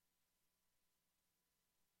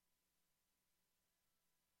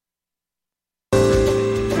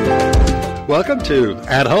Welcome to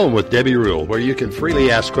At Home with Debbie Rule, where you can freely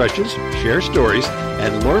ask questions, share stories,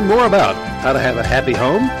 and learn more about how to have a happy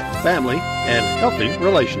home, family, and healthy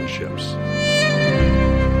relationships.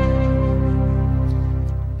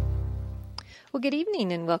 Well, good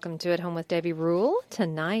evening and welcome to At Home with Debbie Rule.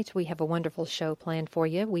 Tonight we have a wonderful show planned for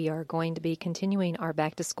you. We are going to be continuing our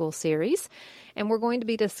Back to School series, and we're going to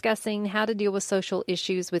be discussing how to deal with social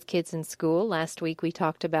issues with kids in school. Last week we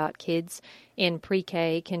talked about kids in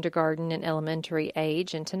pre-K, kindergarten, and elementary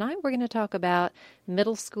age, and tonight we're going to talk about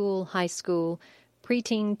middle school, high school,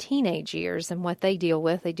 preteen, teenage years and what they deal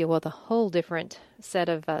with. They deal with a whole different set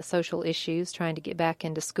of social issues trying to get back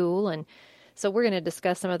into school, and so we're going to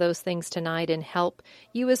discuss some of those things tonight and help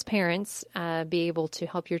you as parents be able to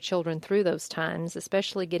help your children through those times,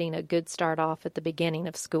 especially getting a good start off at the beginning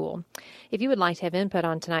of school. If you would like to have input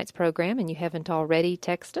on tonight's program and you haven't already,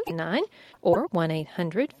 text us 9 or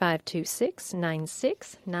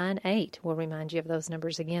 1-800-526-9698. We'll remind you of those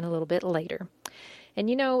numbers again a little bit later. And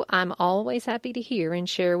you know, I'm always happy to hear and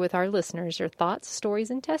share with our listeners your thoughts,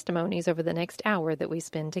 stories, and testimonies over the next hour that we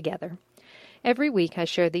spend together. Every week I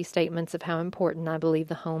share these statements of how important I believe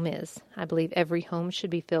the home is. I believe every home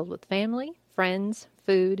should be filled with family, friends,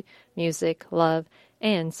 food, music, love,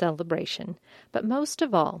 and celebration. But most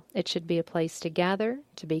of all, it should be a place to gather,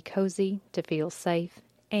 to be cozy, to feel safe,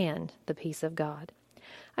 and the peace of God.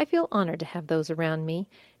 I feel honored to have those around me,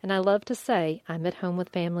 and I love to say I'm at home with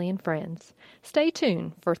family and friends. Stay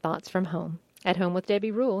tuned for Thoughts from Home. At Home with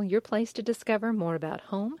Debbie Rule, your place to discover more about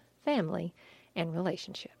home, family, and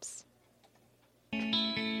relationships.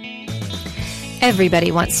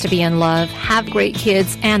 Everybody wants to be in love, have great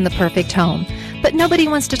kids, and the perfect home. But nobody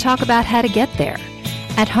wants to talk about how to get there.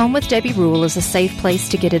 At Home with Debbie Rule is a safe place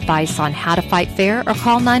to get advice on how to fight fair or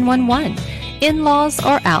call 911. In-laws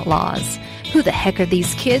or outlaws. Who the heck are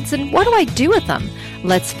these kids and what do I do with them?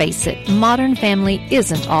 Let's face it, modern family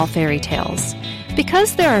isn't all fairy tales.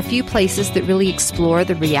 Because there are a few places that really explore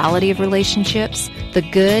the reality of relationships, the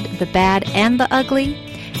good, the bad, and the ugly,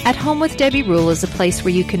 At Home with Debbie Rule is a place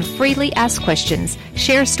where you can freely ask questions,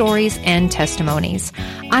 share stories, and testimonies.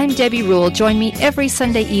 I'm Debbie Rule. Join me every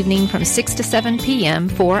Sunday evening from 6 to 7 p.m.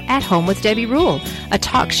 for At Home with Debbie Rule, a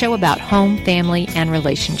talk show about home, family, and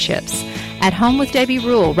relationships. At Home with Debbie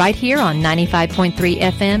Rule, right here on 95.3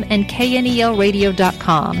 FM and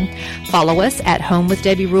KNELradio.com. Follow us at Home with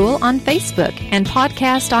Debbie Rule on Facebook and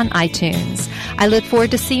podcast on iTunes. I look forward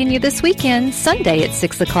to seeing you this weekend, Sunday at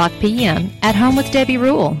 6 o'clock p.m. at Home with Debbie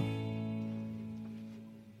Rule.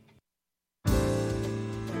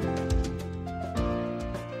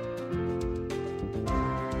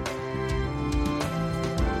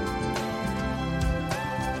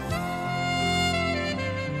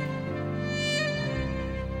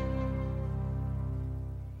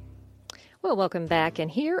 Well, welcome back, and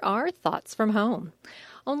here are Thoughts from Home.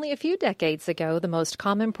 Only a few decades ago, the most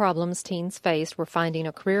common problems teens faced were finding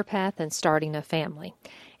a career path and starting a family.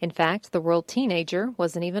 In fact, the word teenager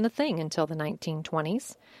wasn't even a thing until the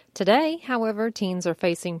 1920s. Today, however, teens are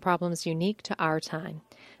facing problems unique to our time.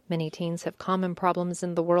 Many teens have common problems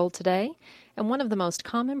in the world today, and one of the most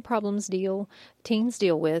common problems teens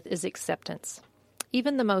deal with is acceptance.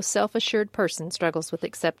 Even the most self-assured person struggles with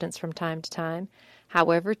acceptance from time to time.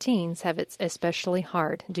 However, teens have it especially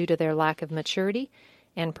hard due to their lack of maturity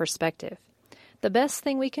and perspective. The best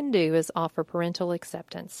thing we can do is offer parental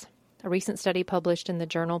acceptance. A recent study published in the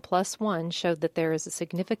journal PLOS ONE showed that there is a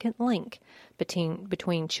significant link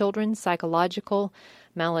between children's psychological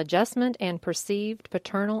maladjustment and perceived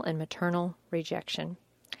paternal and maternal rejection.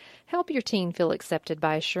 Help your teen feel accepted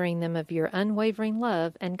by assuring them of your unwavering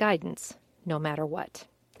love and guidance, no matter what.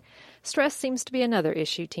 Stress seems to be another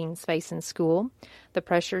issue teens face in school. The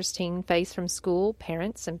pressures teens face from school,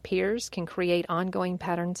 parents, and peers can create ongoing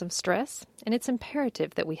patterns of stress, and it's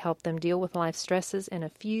imperative that we help them deal with life stresses in a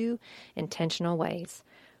few intentional ways.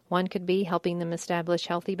 One could be helping them establish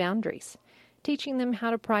healthy boundaries, teaching them how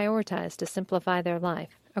to prioritize to simplify their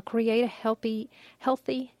life, or create a healthy,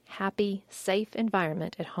 happy, safe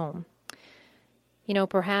environment at home. You know,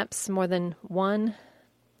 perhaps more than 1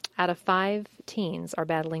 out of 5 teens are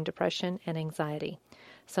battling depression and anxiety.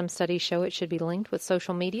 Some studies show it should be linked with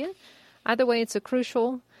social media. Either way, it's a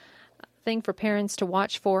crucial thing for parents to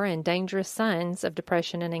watch for and dangerous signs of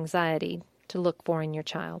depression and anxiety to look for in your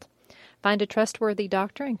child. Find a trustworthy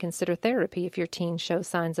doctor and consider therapy if your teen shows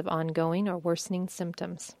signs of ongoing or worsening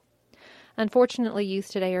symptoms. Unfortunately, youth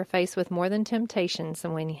today are faced with more than temptations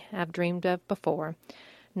than we have dreamed of before.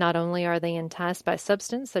 Not only are they enticed by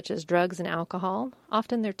substances such as drugs and alcohol,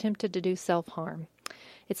 often they're tempted to do self-harm.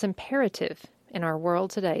 It's imperative in our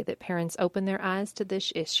world today that parents open their eyes to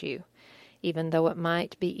this issue. Even though it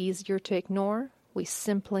might be easier to ignore, we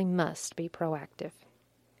simply must be proactive.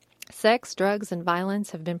 Sex, drugs, and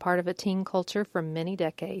violence have been part of a teen culture for many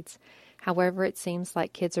decades. However, it seems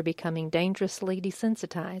like kids are becoming dangerously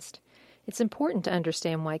desensitized. It's important to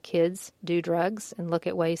understand why kids do drugs and look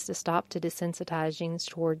at ways to stop to desensitizing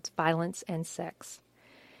towards violence and sex.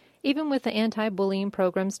 Even with the anti-bullying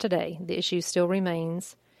programs today, the issue still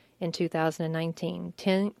remains. In 2019,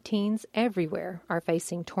 teens everywhere are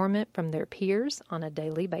facing torment from their peers on a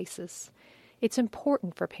daily basis. It's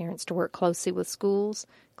important for parents to work closely with schools,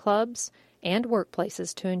 clubs, and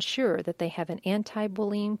workplaces to ensure that they have an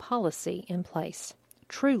anti-bullying policy in place.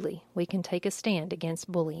 Truly, we can take a stand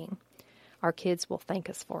against bullying. Our kids will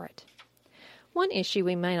thank us for it. One issue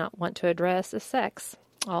we may not want to address is sex.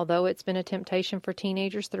 Although it's been a temptation for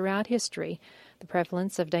teenagers throughout history, the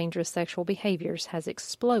prevalence of dangerous sexual behaviors has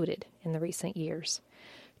exploded in the recent years.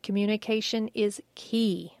 Communication is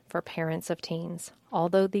key for parents of teens.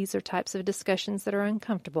 Although these are types of discussions that are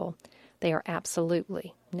uncomfortable, they are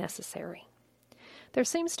absolutely necessary. There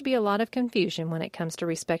seems to be a lot of confusion when it comes to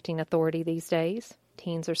respecting authority these days.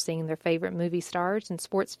 Teens are seeing their favorite movie stars and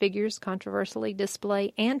sports figures controversially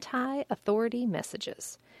display anti-authority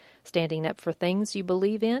messages. Standing up for things you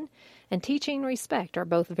believe in and teaching respect are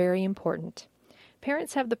both very important.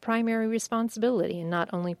 Parents have the primary responsibility in not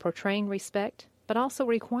only portraying respect, but also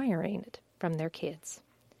requiring it from their kids.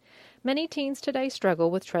 Many teens today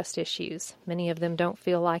struggle with trust issues. Many of them don't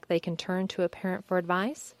feel like they can turn to a parent for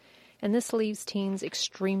advice, and this leaves teens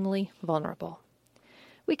extremely vulnerable.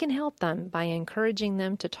 We can help them by encouraging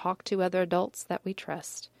them to talk to other adults that we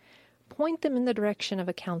trust. Point them in the direction of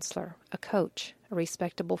a counselor, a coach, a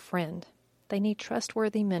respectable friend. They need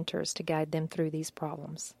trustworthy mentors to guide them through these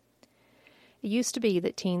problems. It used to be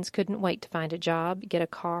that teens couldn't wait to find a job, get a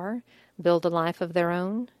car, build a life of their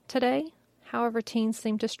own. Today, however, teens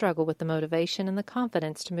seem to struggle with the motivation and the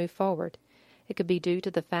confidence to move forward. It could be due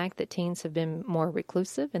to the fact that teens have been more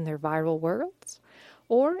reclusive in their viral worlds,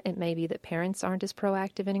 or it may be that parents aren't as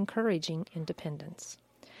proactive in encouraging independence.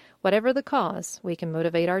 Whatever the cause, we can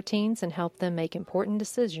motivate our teens and help them make important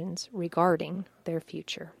decisions regarding their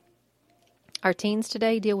future. Our teens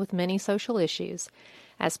today deal with many social issues.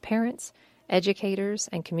 As parents, educators,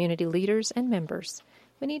 and community leaders and members,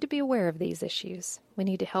 we need to be aware of these issues. We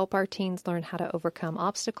need to help our teens learn how to overcome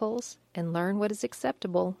obstacles and learn what is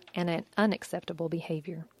acceptable and unacceptable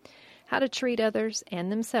behavior, how to treat others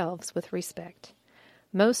and themselves with respect.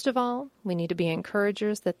 Most of all, we need to be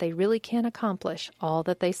encouragers that they really can accomplish all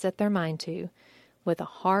that they set their mind to. With a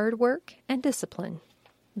hard work and discipline,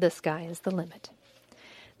 the sky is the limit.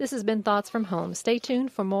 This has been Thoughts from Home. Stay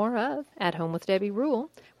tuned for more of At Home with Debbie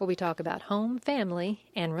Rule, where we talk about home, family,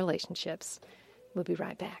 and relationships. We'll be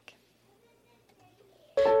right back.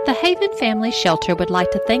 The Haven Family Shelter would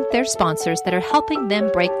like to thank their sponsors that are helping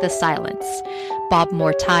them break the silence. Bob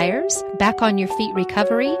Moore Tires, Back on Your Feet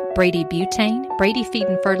Recovery, Brady Butane, Brady Feed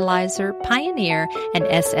and Fertilizer, Pioneer, and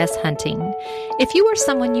SS Hunting. If you or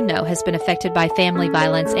someone you know has been affected by family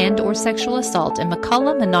violence and or sexual assault in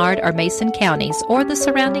McCullough, Menard, or Mason counties or the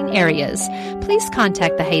surrounding areas, please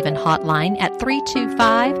contact the Haven Hotline at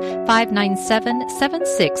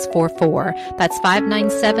 325-597-7644. That's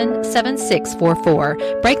 597-7644.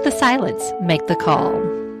 Break the silence. Make the call.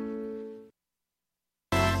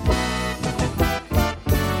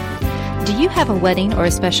 Do you have a wedding or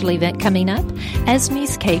a special event coming up?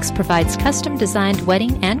 Esme's Cakes provides custom-designed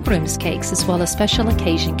wedding and groom's cakes as well as special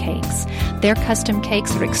occasion cakes. Their custom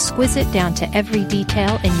cakes are exquisite down to every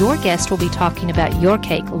detail, and your guest will be talking about your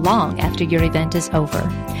cake long after your event is over.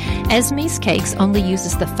 Esme's Cakes only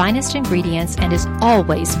uses the finest ingredients and is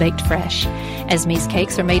always baked fresh. Esme's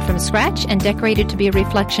Cakes are made from scratch and decorated to be a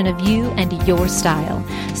reflection of you and your style.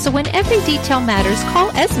 So when every detail matters, call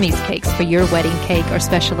Esme's Cakes for your wedding cake or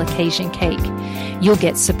special occasion cake. You'll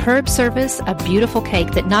get superb service, a beautiful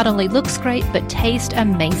cake that not only looks great but tastes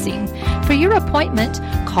amazing. For your appointment,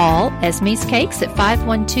 call Esme's Cakes at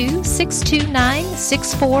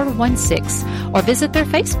 512-629-6416 or visit their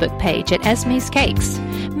Facebook page at Esme's Cakes.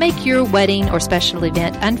 Make your wedding or special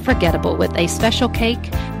event unforgettable with a special cake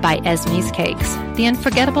by Esme's Cakes, the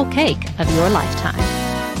unforgettable cake of your lifetime.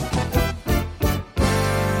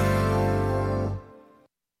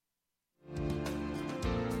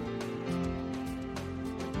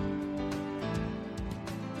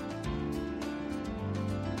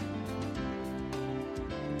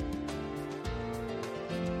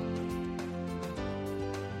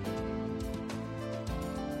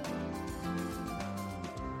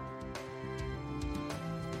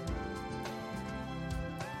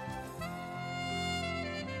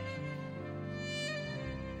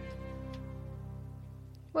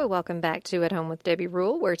 Well, welcome back to At Home with Debbie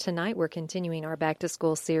Rule, where tonight we're continuing our Back to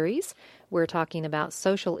School series. We're talking about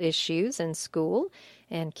social issues in school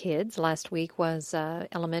and kids. Last week was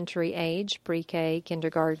elementary age, pre-K,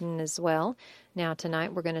 kindergarten as well. Now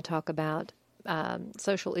tonight we're going to talk about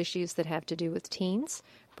social issues that have to do with teens,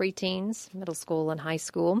 preteens, middle school, and high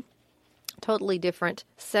school. Totally different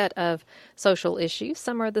set of social issues.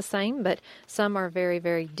 Some are the same, but some are very,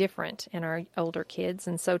 very different in our older kids.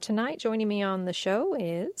 And so tonight, joining me on the show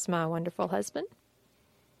is my wonderful husband.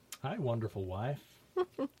 Hi, wonderful wife.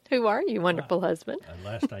 Who are you, wonderful husband?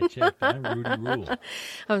 Last I checked, I'm Rudy Rule.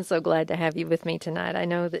 I'm so glad to have you with me tonight. I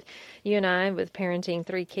know that you and I, with parenting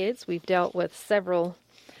 3 kids, we've dealt with several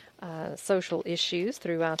social issues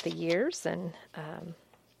throughout the years. And,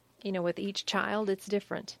 with each child, it's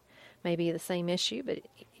different. Maybe the same issue, but,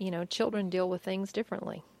 children deal with things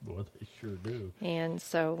differently. Well, they sure do. And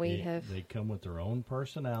so They come with their own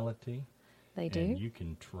personality. They do. And you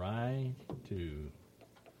can try to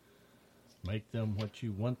make them what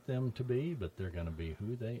you want them to be, but they're going to be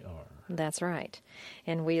who they are. That's right.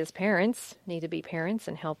 And we as parents need to be parents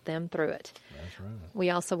and help them through it. That's right. We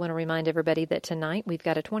also want to remind everybody that tonight we've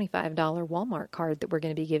got a $25 Walmart card that we're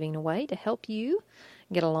going to be giving away to help you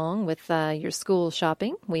get along with your school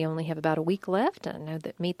shopping. We only have about a week left. I know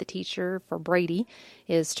that Meet the Teacher for Brady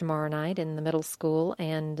is tomorrow night in the middle school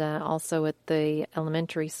and also at the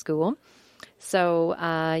elementary school. So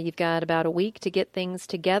you've got about a week to get things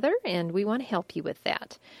together, and we want to help you with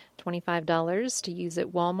that. $25 to use at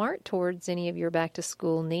Walmart towards any of your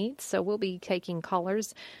back-to-school needs. So we'll be taking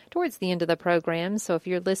callers towards the end of the program. So if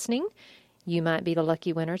you're listening, you might be the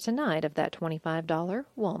lucky winner tonight of that $25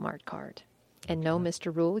 Walmart card. And no,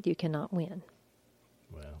 Mr. Rule, you cannot win.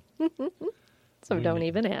 Well, so don't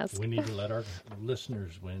even ask. We need to let our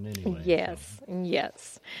listeners win anyway.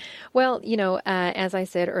 Yes. Well, as I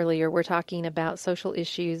said earlier, we're talking about social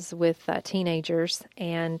issues with teenagers,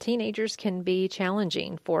 and teenagers can be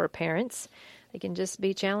challenging for parents. They can just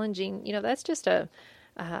be challenging. That's just a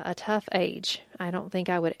tough age. I don't think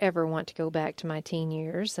I would ever want to go back to my teen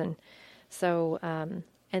years, and so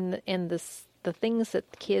the things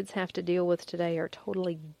that the kids have to deal with today are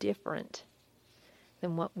totally different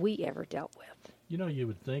than what we ever dealt with. You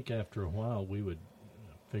would think after a while we would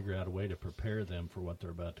figure out a way to prepare them for what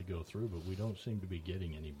they're about to go through, but we don't seem to be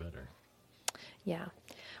getting any better. Yeah.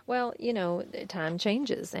 Well, time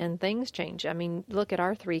changes and things change. I mean, look at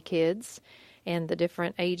our 3 kids and the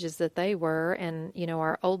different ages that they were, and,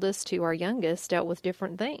 our oldest to our youngest dealt with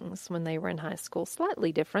different things when they were in high school.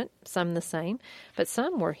 Slightly different, some the same, but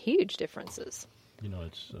some were huge differences.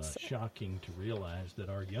 It's shocking to realize that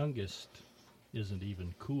our youngest isn't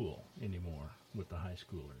even cool anymore with the high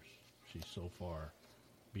schoolers. She's so far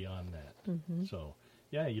beyond that. Mm-hmm. So,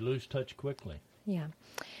 yeah, you lose touch quickly. Yeah.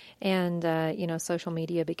 And, social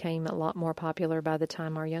media became a lot more popular by the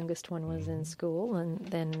time our youngest one was in school and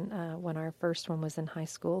then when our first one was in high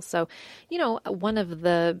school. So, one of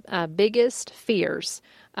the biggest fears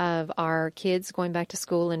of our kids going back to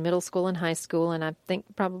school in middle school and high school, and I think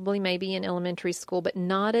probably maybe in elementary school, but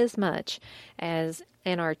not as much as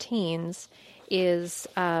in our teens, is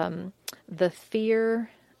the fear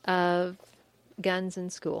of guns in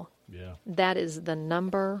school. Yeah. That is the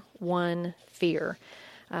number one fear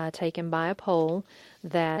taken by a poll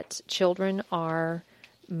that children are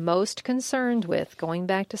most concerned with going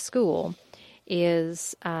back to school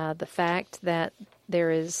is the fact that there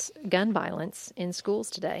is gun violence in schools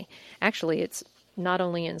today. Actually, it's not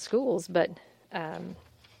only in schools, but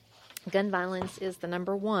gun violence is the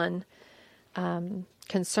number one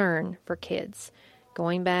concern for kids,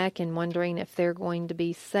 going back and wondering if they're going to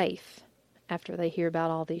be safe after they hear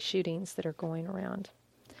about all these shootings that are going around.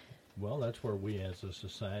 Well, that's where we as a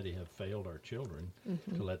society have failed our children,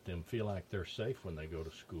 to let them feel like they're safe when they go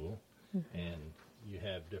to school. Mm-hmm. And you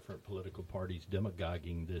have different political parties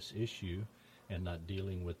demagoguing this issue and not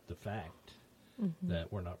dealing with the fact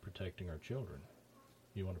that we're not protecting our children.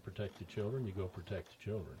 You want to protect the children, you go protect the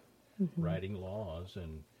children. Mm-hmm. Writing laws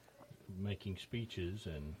and making speeches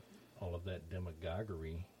and all of that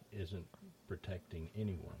demagoguery isn't protecting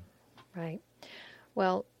anyone. Right.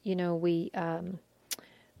 Well,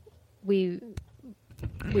 we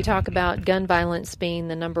talk about gun violence being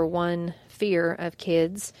the number one fear of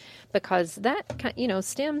kids because that,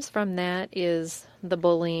 stems from that is the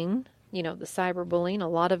bullying, the cyberbullying. A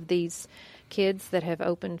lot of these kids that have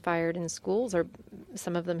opened fired in schools, or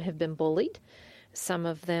some of them have been bullied. Some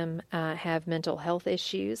of them have mental health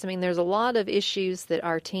issues. I mean, there's a lot of issues that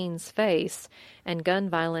our teens face, and gun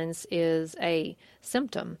violence is a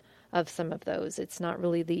symptom of some of those. It's not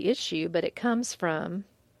really the issue, but it comes from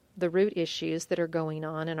the root issues that are going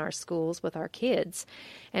on in our schools with our kids.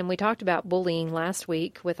 And we talked about bullying last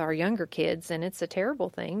week with our younger kids, and it's a terrible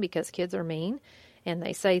thing because kids are mean and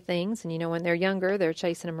they say things. And, when they're younger, they're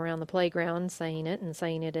chasing them around the playground, saying it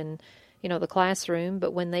in, the classroom.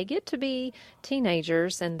 But when they get to be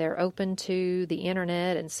teenagers and they're open to the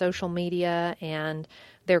internet and social media and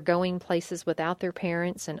they're going places without their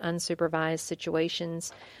parents in unsupervised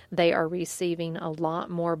situations, they are receiving a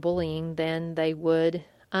lot more bullying than they would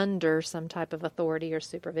under some type of authority or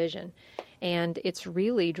supervision. And it's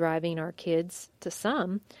really driving our kids to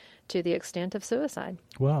the extent of suicide.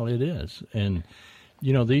 Well, it is. And,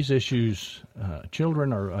 these issues,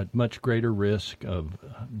 children are at much greater risk of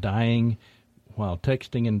dying while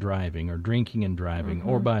texting and driving or drinking and driving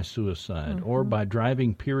or by suicide or by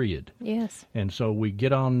driving, period. Yes. And so we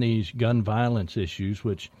get on these gun violence issues,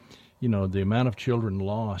 which, the amount of children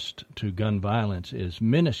lost to gun violence is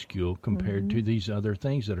minuscule compared to these other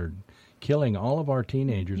things that are killing all of our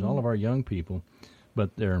teenagers, all of our young people, but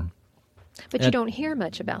you don't hear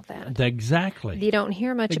much about that. Exactly. You don't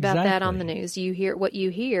hear much about that on the news. What you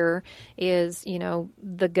hear is,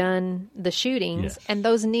 the shootings, yes. and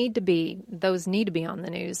those need to be on the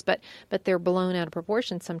news, but they're blown out of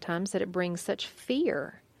proportion sometimes that it brings such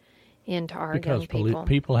fear into our young people. Because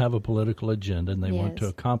people have a political agenda and they want to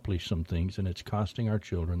Yes. accomplish some things, and it's costing our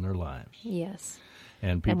children their lives. Yes.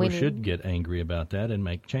 And people should get angry about that and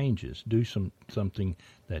make changes, do something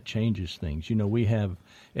that changes things. We have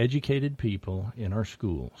educated people in our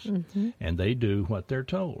schools, and they do what they're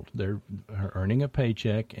told. They're earning a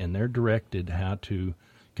paycheck, and they're directed how to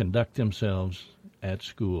conduct themselves at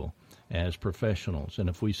school as professionals. And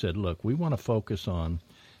if we said, look, we want to focus on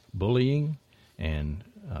bullying and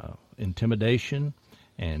intimidation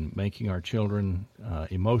and making our children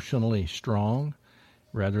emotionally strong,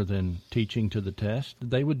 rather than teaching to the test,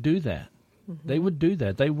 they would do that. They would do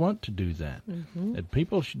that. They want to do that. That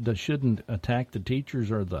people shouldn't attack the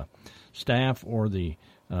teachers or the staff or the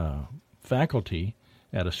faculty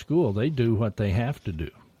at a school. They do what they have to do.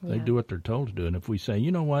 They do what they're told to do. And if we say,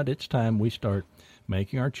 you know what, it's time we start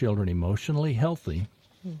making our children emotionally healthy,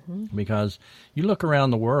 because you look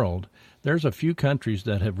around the world, there's a few countries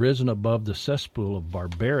that have risen above the cesspool of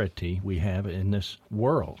barbarity we have in this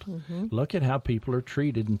world. Look at how people are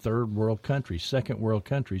treated in third world countries, second world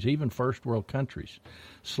countries, even first world countries.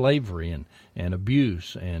 Slavery and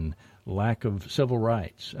abuse and lack of civil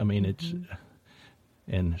rights. I mean,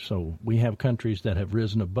 and so we have countries that have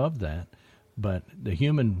risen above that, but the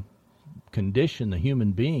human condition, the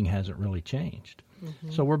human being hasn't really changed.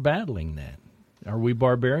 So we're battling that. Are we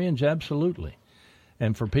barbarians? Absolutely.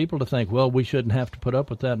 And for people to think, well, we shouldn't have to put up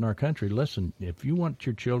with that in our country, listen, if you want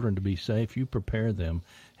your children to be safe, you prepare them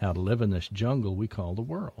how to live in this jungle we call the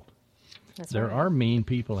world. There are mean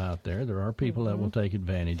people out there. There are people that will take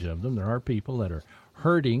advantage of them. There are people that are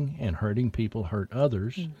hurting, and hurting people hurt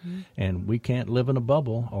others. And we can't live in a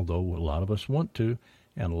bubble, although a lot of us want to.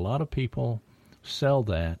 And a lot of people sell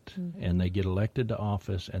that, and they get elected to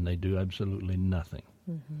office, and they do absolutely nothing.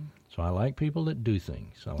 So I like people that do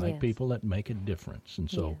things. I like people that make a difference. And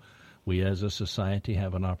so we as a society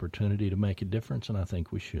have an opportunity to make a difference, and I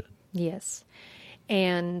think we should. Yes.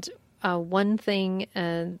 And one thing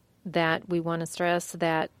that we want to stress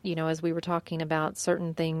that, as we were talking about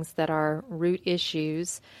certain things that are root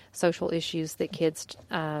issues, social issues that kids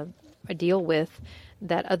deal with,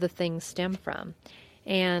 that other things stem from.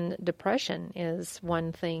 And depression is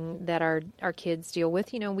one thing that our kids deal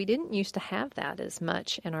with. We didn't used to have that as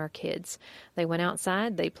much in our kids. They went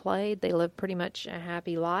outside, they played, they lived pretty much a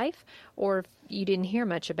happy life, or you didn't hear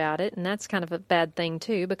much about it. And that's kind of a bad thing,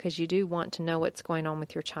 too, because you do want to know what's going on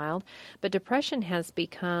with your child. But depression has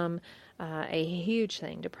become a huge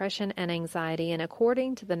thing, depression and anxiety. And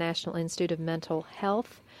according to the National Institute of Mental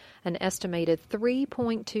Health, an estimated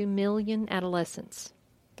 3.2 million adolescents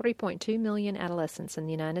 3.2 million adolescents in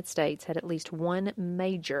the United States had at least one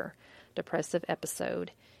major depressive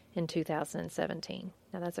episode in 2017.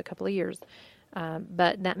 Now, that's a couple of years,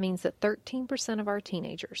 but that means that 13% of our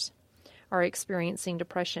teenagers are experiencing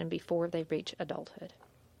depression before they reach adulthood.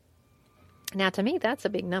 Now, to me, that's a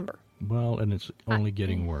big number. Well, and it's only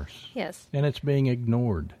getting worse. Yes. And it's being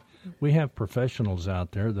ignored. We have professionals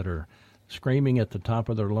out there that are screaming at the top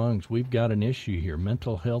of their lungs, we've got an issue here,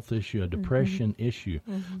 mental health issue, a depression issue.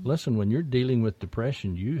 Listen, when you're dealing with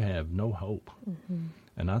depression, you have no hope.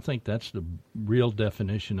 And I think that's the real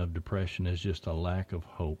definition of depression, is just a lack of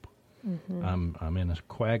hope. I'm in a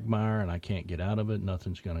quagmire and I can't get out of it.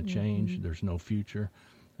 Nothing's going to change. There's no future.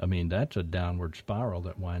 I mean, that's a downward spiral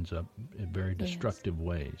that winds up in very destructive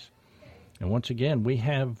ways. And once again, we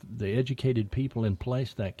have the educated people in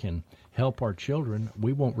place that can help our children.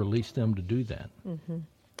 We won't release them to do that. Mm-hmm.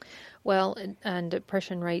 Well, and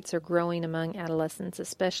depression rates are growing among adolescents,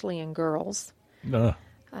 especially in girls.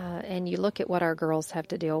 And you look at what our girls have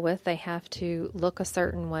to deal with. They have to look a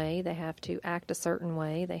certain way. They have to act a certain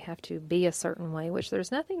way. They have to be a certain way, which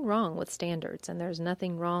there's nothing wrong with standards, and there's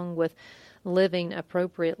nothing wrong with living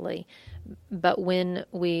appropriately. But when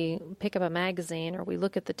we pick up a magazine or we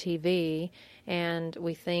look at the TV and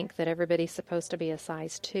we think that everybody's supposed to be a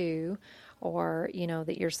size 2, or,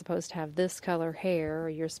 that you're supposed to have this color hair, or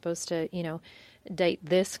you're supposed to, date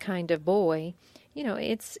this kind of boy,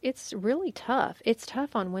 it's really tough. It's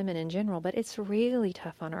tough on women in general, but it's really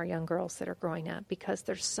tough on our young girls that are growing up, because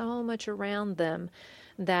there's so much around them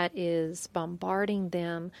that is bombarding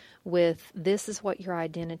them with, this is what your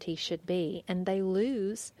identity should be, and they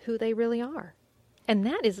lose who they really are. And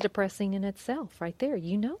that is depressing in itself right there.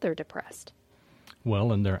 They're depressed.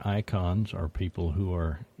 Well, and their icons are people who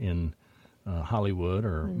are in Hollywood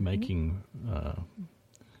or making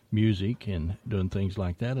music and doing things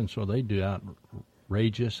like that, and so they do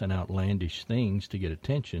outrageous and outlandish things to get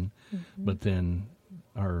attention, but then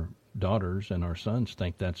our daughters and our sons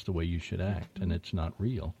think that's the way you should act, and it's not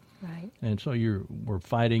real. Right. And so we're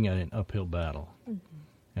fighting an uphill battle,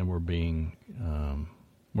 and we're being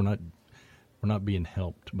we're not being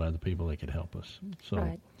helped by the people that could help us.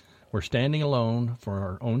 So we're standing alone for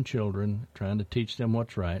our own children, trying to teach them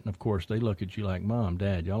what's right. And of course, they look at you like, Mom,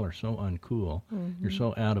 Dad, y'all are so uncool. You're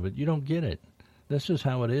so out of it. You don't get it. This is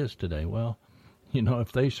how it is today. Well,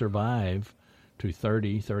 if they survive to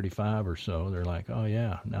 30, 35 or so, they're like, oh,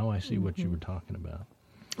 yeah, now I see what you were talking about.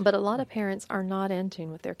 But a lot of parents are not in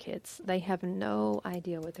tune with their kids. They have no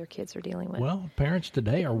idea what their kids are dealing with. Well, parents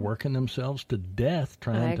today are working themselves to death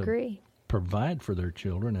trying to provide for their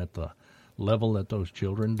children at the level that those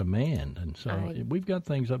children demand. And so we've got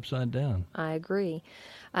things upside down. I agree.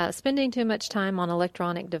 Spending too much time on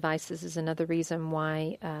electronic devices is another reason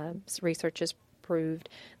why research has proved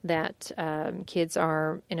that kids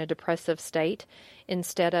are in a depressive state.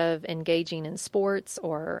 Instead of engaging in sports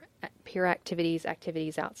or peer activities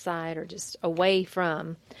outside, or just away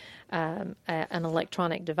from an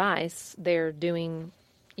electronic device, they're doing,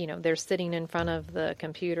 they're sitting in front of the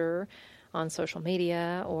computer on social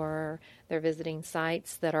media, or they're visiting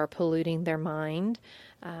sites that are polluting their mind.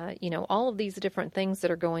 All of these different things that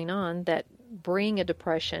are going on that bring a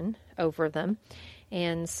depression over them.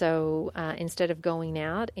 And so instead of going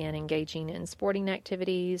out and engaging in sporting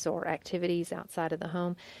activities or activities outside of the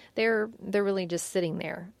home, they're really just sitting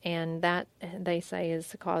there. And that, they say,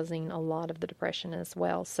 is causing a lot of the depression as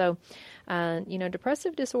well. So,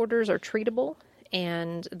 depressive disorders are treatable,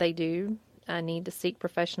 and they do need to seek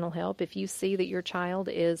professional help. If you see that your child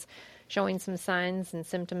is showing some signs and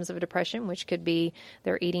symptoms of depression, which could be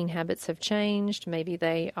their eating habits have changed, maybe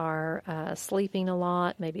they are sleeping a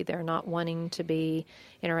lot, maybe they're not wanting to be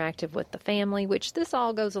interactive with the family, which this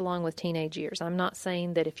all goes along with teenage years. I'm not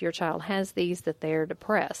saying that if your child has these that they're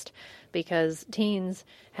depressed, because teens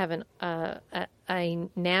have a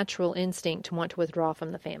natural instinct to want to withdraw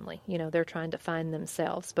from the family. They're trying to find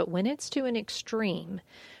themselves. But when it's to an extreme,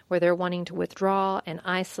 where they're wanting to withdraw and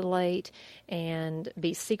isolate and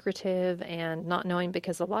be secretive and not knowing,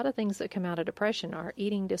 because a lot of things that come out of depression are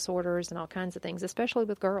eating disorders and all kinds of things, especially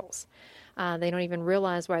with girls. They don't even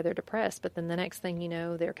realize why they're depressed, but then the next thing you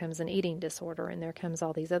know, there comes an eating disorder, and there comes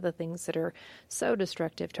all these other things that are so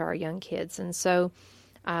destructive to our young kids. And so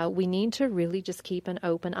we need to really just keep an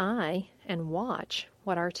open eye and watch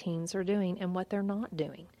what our teens are doing and what they're not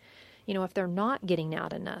doing. If they're not getting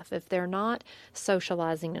out enough, if they're not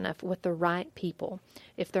socializing enough with the right people,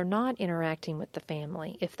 if they're not interacting with the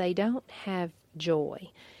family, if they don't have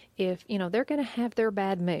joy, if, they're going to have their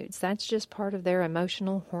bad moods. That's just part of their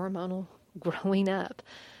emotional, hormonal growing up.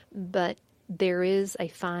 But there is a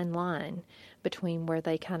fine line between where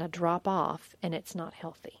they kind of drop off and it's not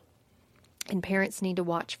healthy. And parents need to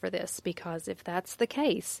watch for this, because if that's the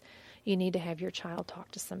case, you need to have your child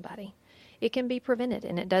talk to somebody. It can be prevented,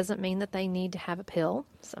 and it doesn't mean that they need to have a pill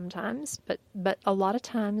sometimes, but a lot of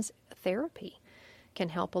times therapy can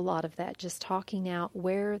help a lot of that, just talking out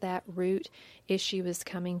where that root issue is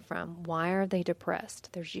coming from. Why are they depressed?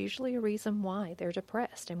 There's usually a reason why they're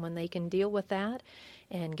depressed, and when they can deal with that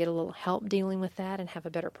and get a little help dealing with that and have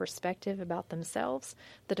a better perspective about themselves,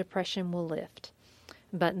 the depression will lift.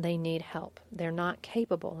 But they need help. They're not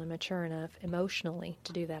capable and mature enough emotionally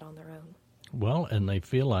to do that on their own. Well, and they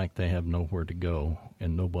feel like they have nowhere to go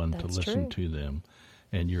and no one to listen to them.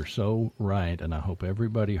 And you're so right, and I hope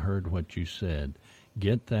everybody heard what you said.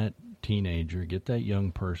 Get that teenager, get that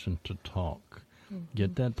young person to talk.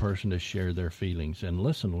 Get that person to share their feelings and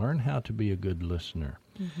listen. Learn how to be a good listener.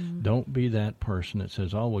 Don't be that person that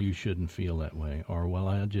says, oh, well, you shouldn't feel that way, or, well,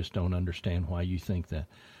 I just don't understand why you think that.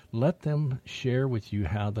 Let them share with you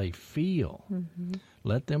how they feel.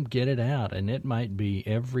 Let them get it out, and it might be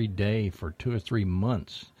every day for 2 or 3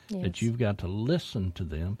 months that you've got to listen to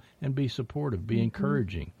them and be supportive, be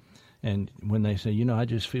encouraging. And when they say, I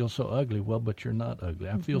just feel so ugly, well, but you're not ugly.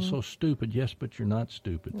 I feel so stupid, yes, but you're not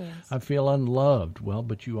stupid. Yes. I feel unloved, well,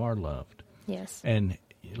 but you are loved. Yes. And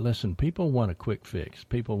listen, people want a quick fix.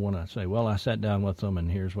 People want to say, well, I sat down with them,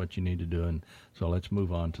 and here's what you need to do, and so let's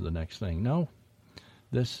move on to the next thing. No,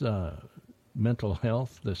 this mental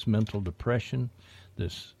health, this mental depression,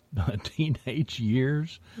 this teenage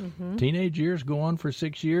years, teenage years go on for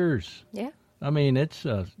 6 years. Yeah. I mean, it's...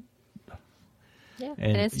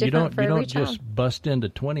 and it's different for every you don't child. just bust into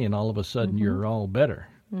 20 and all of a sudden you're all better.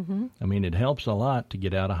 I mean, it helps a lot to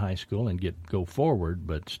get out of high school and go forward,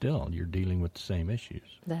 but still, you're dealing with the same issues.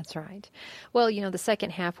 That's right. Well, the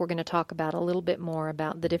second half, we're going to talk about a little bit more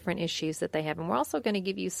about the different issues that they have. And we're also going to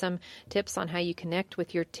give you some tips on how you connect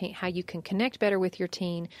with your teen, how you can connect better with your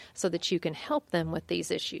teen so that you can help them with these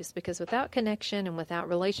issues. Because without connection and without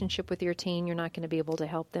relationship with your teen, you're not going to be able to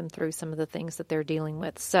help them through some of the things that they're dealing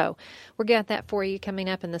with. So we've got that for you coming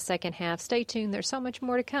up in the second half. Stay tuned. There's so much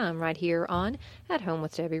more to come right here on At Home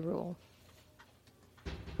with Debbie Rule.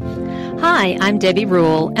 Hi, I'm Debbie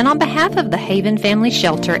Rule, and on behalf of the Haven Family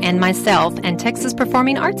Shelter and myself and Texas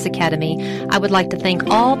Performing Arts Academy, I would like to thank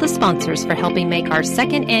all the sponsors for helping make our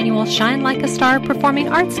second annual Shine Like a Star Performing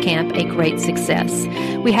Arts Camp a great success.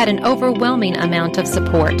 We had an overwhelming amount of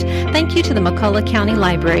support. Thank you to the McCullough County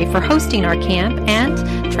Library for hosting our camp and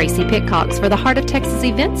Tracy Pitcox for the Heart of Texas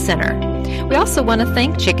Event Center. We also want to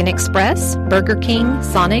thank Chicken Express, Burger King,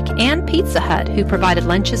 Sonic, and Pizza Hut, who provided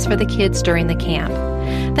lunches for the kids during the camp.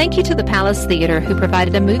 Thank you to the Palace Theater, who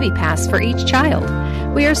provided a movie pass for each child.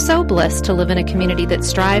 We are so blessed to live in a community that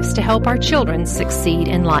strives to help our children succeed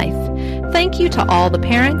in life. Thank you to all the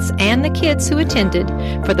parents and the kids who attended,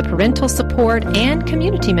 for the parental support and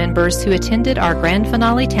community members who attended our grand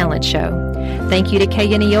finale talent show. Thank you to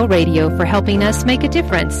KNEO Radio for helping us make a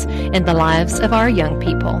difference in the lives of our young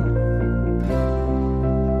people.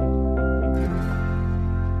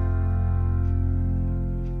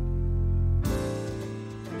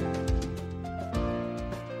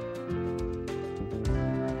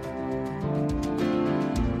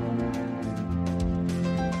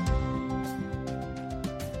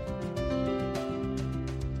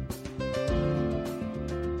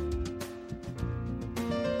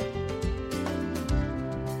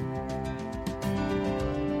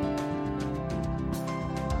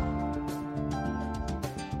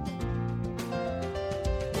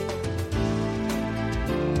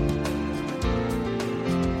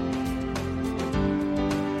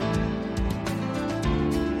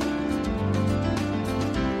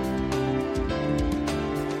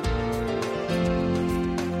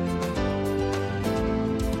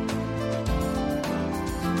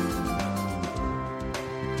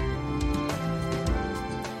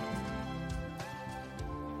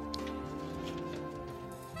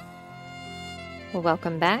 Well,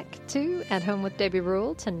 welcome back to At Home with Debbie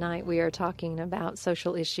Rule. Tonight we are talking about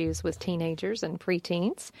social issues with teenagers and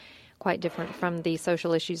preteens. Quite different from the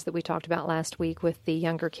social issues that we talked about last week with the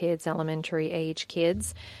younger kids, elementary age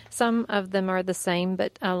kids. Some of them are the same,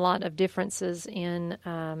 but a lot of differences in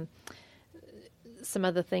some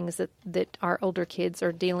of the things that our older kids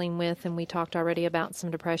are dealing with. And we talked already about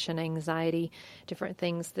some depression, anxiety, different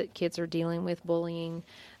things that kids are dealing with, bullying,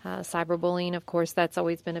 cyberbullying. Of course, that's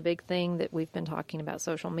always been a big thing that we've been talking about,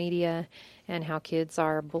 social media and how kids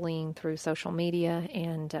are bullying through social media,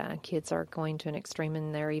 and kids are going to an extreme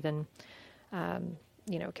and they're even,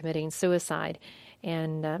 committing suicide.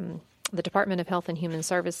 And the Department of Health and Human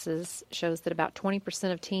Services shows that about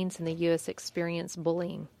 20% of teens in the U.S. experience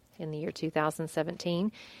bullying in the year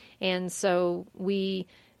 2017. And so we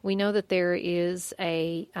know that there is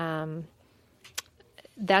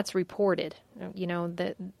that's reported,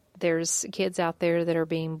 that there's kids out there that are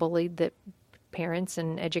being bullied that parents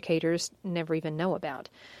and educators never even know about.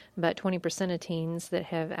 But 20% of teens that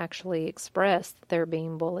have actually expressed that they're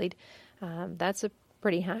being bullied, that's a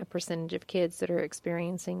pretty high percentage of kids that are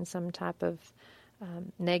experiencing some type of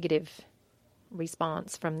negative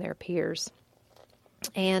response from their peers.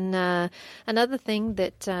 And another thing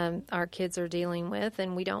that our kids are dealing with,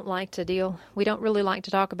 and we don't really like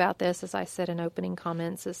to talk about this, as I said in opening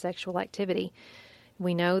comments, is sexual activity.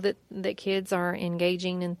 We know that kids are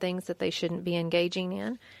engaging in things that they shouldn't be engaging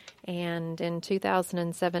in. And in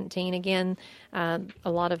 2017, again, a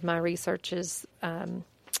lot of my research is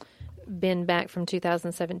been back from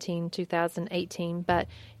 2017, 2018, but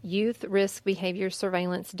youth risk behavior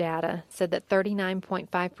surveillance data said that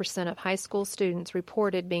 39.5% of high school students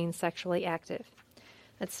reported being sexually active.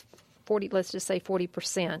 That's 40, let's just say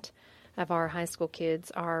 40% of our high school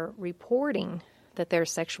kids are reporting that they're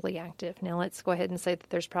sexually active. Now let's go ahead and say that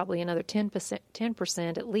there's probably another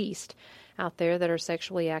 10% at least out there that are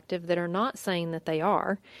sexually active that are not saying that they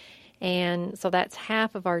are. And so that's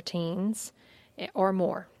half of our teens or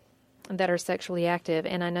more that are sexually active.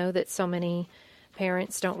 And I know that so many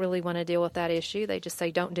parents don't really want to deal with that issue. They just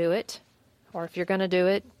say, don't do it. Or if you're going to do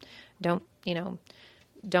it, don't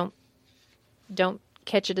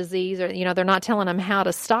catch a disease. Or, they're not telling them how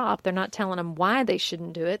to stop. They're not telling them why they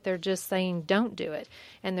shouldn't do it. They're just saying, don't do it.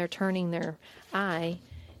 And they're turning their eye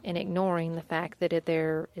and ignoring the fact that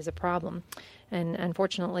there is a problem. And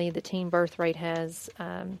unfortunately, the teen birth rate has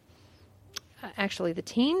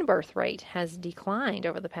declined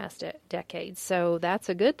over the past decade. So that's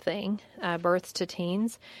a good thing. Births to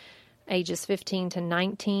teens, ages 15 to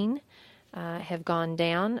 19, have gone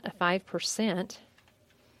down 5%.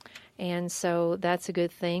 And so that's a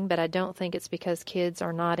good thing, but I don't think it's because kids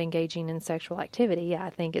are not engaging in sexual activity. I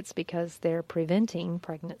think it's because they're preventing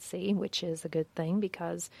pregnancy, which is a good thing,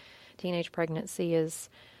 because teenage pregnancy is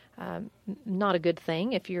not a good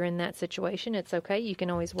thing. If you're in that situation, it's okay. You can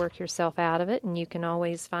always work yourself out of it, and you can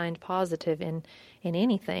always find positive in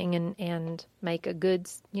anything and make a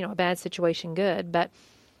bad situation good, but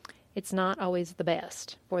it's not always the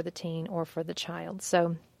best for the teen or for the child.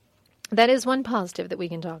 So that is one positive that we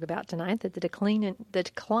can talk about tonight, that the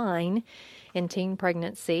decline in teen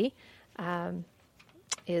pregnancy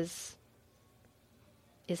is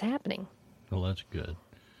happening. Well, that's good.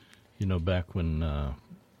 Back when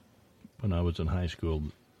I was in high school,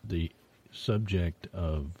 the subject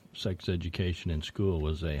of sex education in school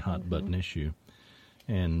was a hot-button issue.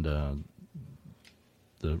 And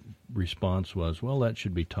the response was, well, that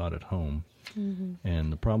should be taught at home. Mm-hmm.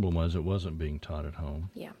 And the problem was it wasn't being taught at home.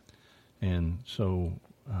 Yeah. And so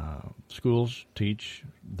schools teach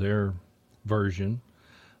their version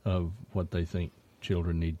of what they think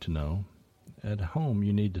children need to know. At home,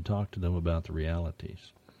 you need to talk to them about the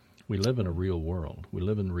realities. We live in a real world. We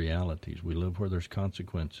live in realities. We live where there's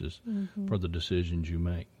consequences for the decisions you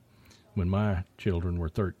make. When my children were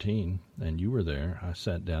 13 and you were there, I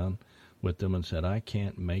sat down with them and said, I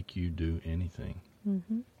can't make you do anything.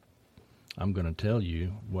 Mm-hmm. I'm going to tell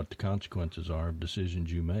you what the consequences are of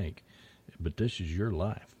decisions you make. But this is your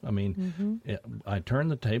life. I mean, I turn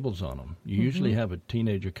the tables on them. You usually have a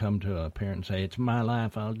teenager come to a parent and say, it's my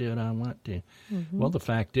life, I'll do what I want to. Well, the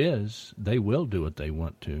fact is, they will do what they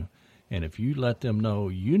want to. And if you let them know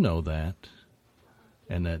you know that,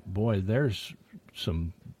 and that, boy, there's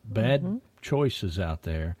some bad choices out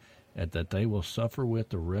there that they will suffer with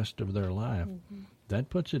the rest of their life, that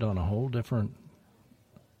puts it on a whole different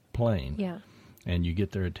plane. Yeah. And you get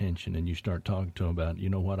their attention and you start talking to them about, you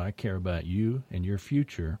know what, I care about you and your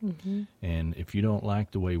future. And if you don't like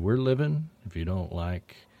the way we're living, if you don't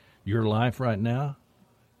like your life right now,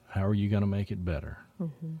 how are you going to make it better?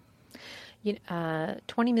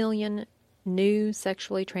 20 million new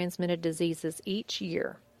sexually transmitted diseases each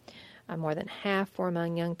year. More than half were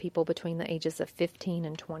among young people between the ages of 15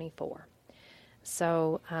 and 24.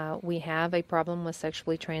 So we have a problem with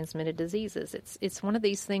sexually transmitted diseases. It's one of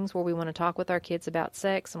these things where we want to talk with our kids about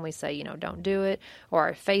sex, and we say, don't do it, or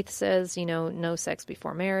our faith says, no sex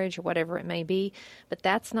before marriage, or whatever it may be. But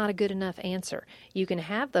that's not a good enough answer. You can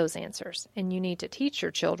have those answers, and you need to teach your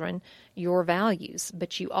children your values,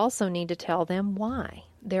 but you also need to tell them why.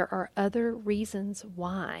 There are other reasons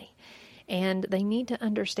why. And they need to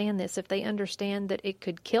understand this. If they understand that it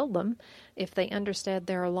could kill them, if they understand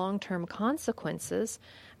there are long-term consequences,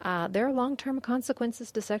 there are long-term consequences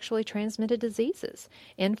to sexually transmitted diseases,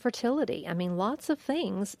 infertility. I mean, lots of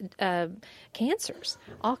things, cancers,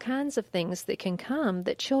 all kinds of things that can come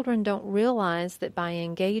that children don't realize that by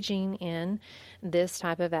engaging in this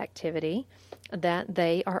type of activity, that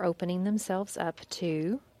they are opening themselves up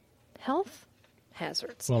to health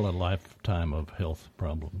hazards. Well, a lifetime of health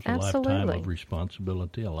problems, Absolutely. A lifetime of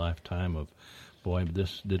responsibility, a lifetime of, boy,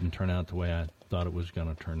 this didn't turn out the way I thought it was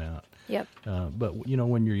going to turn out. Yep. But,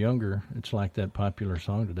 when you're younger, it's like that popular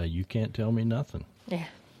song today, you can't tell me nothing. Yeah.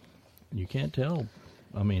 You can't tell.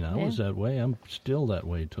 I mean, I was that way. I'm still that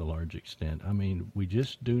way to a large extent. I mean, we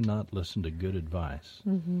just do not listen to good advice.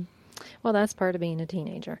 Well, that's part of being a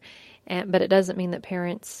teenager. But it doesn't mean that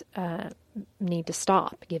parents need to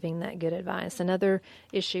stop giving that good advice. Another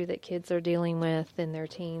issue that kids are dealing with in their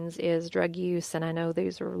teens is drug use. And I know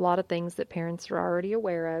these are a lot of things that parents are already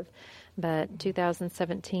aware of. But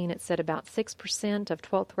 2017, it said about 6% of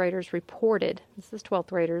 12th graders reported, this is 12th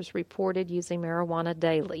graders, reported using marijuana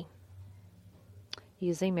daily.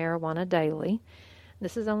 Using marijuana daily.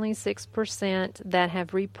 This is only 6% that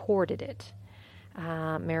have reported it.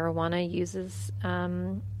 Marijuana uses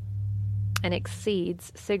and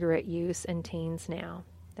exceeds cigarette use in teens now.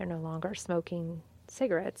 They're no longer smoking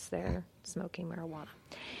cigarettes, they're smoking marijuana.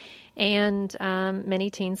 And many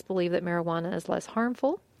teens believe that marijuana is less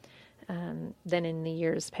harmful than in the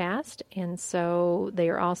years past, and so they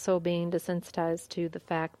are also being desensitized to the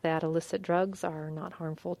fact that illicit drugs are not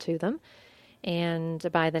harmful to them. And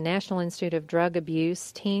by the National Institute of Drug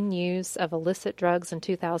Abuse, teen use of illicit drugs in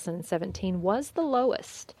 2017 was the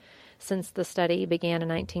lowest since the study began in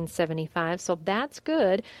 1975. So that's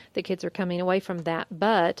good. The kids are coming away from that,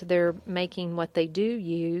 but they're making what they do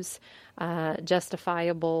use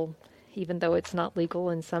justifiable, even though it's not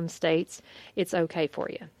legal in some states. It's okay for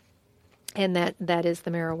you. And that is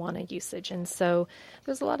the marijuana usage. And so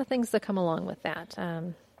there's a lot of things that come along with that.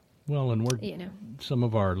 Well, and some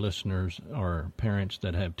of our listeners are parents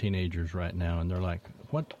that have teenagers right now, and they're like,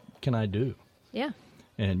 what can I do? Yeah.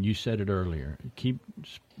 And you said it earlier. Keep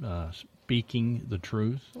speaking the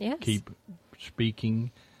truth. Yes. Keep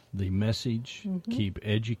speaking the message. Mm-hmm. Keep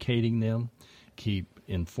educating them. Keep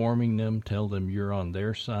informing them. Tell them you're on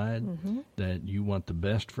their side, mm-hmm. that you want the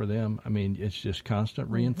best for them. I mean, it's just constant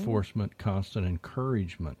mm-hmm. reinforcement, constant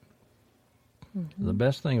encouragement. Mm-hmm. The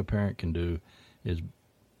best thing a parent can do is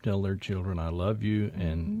tell their children, I love you,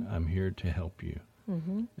 and mm-hmm. I'm here to help you.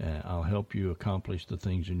 Mm-hmm. I'll help you accomplish the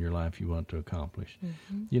things in your life you want to accomplish.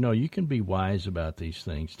 Mm-hmm. You know, you can be wise about these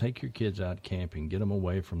things. Take your kids out camping. Get them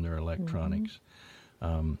away from their electronics.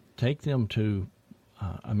 Mm-hmm. Take them to,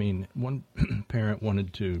 one parent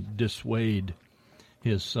wanted to dissuade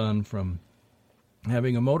his son from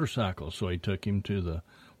having a motorcycle, so he took him to the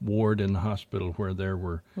ward in the hospital where there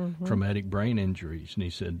were mm-hmm. traumatic brain injuries. And he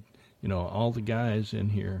said, all the guys in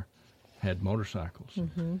here had motorcycles.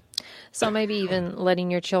 Mm-hmm. So maybe even letting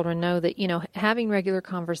your children know that, having regular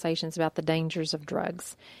conversations about the dangers of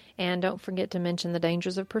drugs. And don't forget to mention the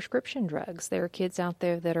dangers of prescription drugs. There are kids out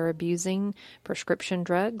there that are abusing prescription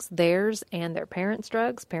drugs, theirs and their parents'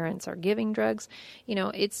 drugs. Parents are giving drugs.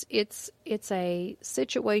 It's a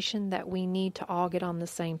situation that we need to all get on the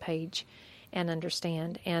same page and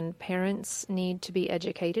understand. And parents need to be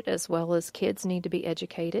educated as well as kids need to be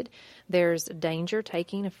educated. There's danger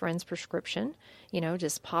taking a friend's prescription,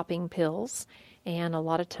 just popping pills. And a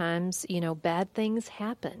lot of times, bad things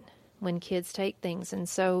happen when kids take things. And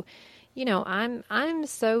so, I'm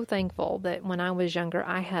so thankful that when I was younger,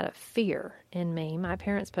 I had a fear in me. My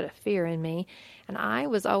parents put a fear in me. And I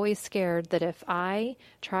was always scared that if I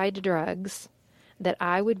tried drugs, that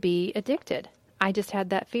I would be addicted. I just had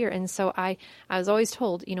that fear. And so I was always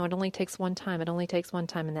told, it only takes one time. It only takes one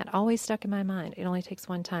time. And that always stuck in my mind. It only takes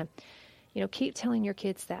one time. Keep telling your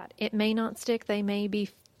kids that. It may not stick. They may be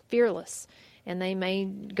fearless and they may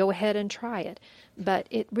go ahead and try it. But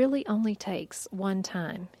it really only takes one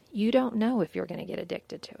time. You don't know if you're going to get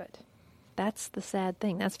addicted to it. That's the sad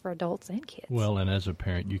thing. That's for adults and kids. Well, and as a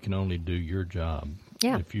parent, you can only do your job.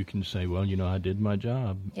 Yeah. If you can say, well, I did my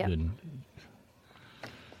job, yep. then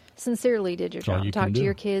sincerely did your job. Talk to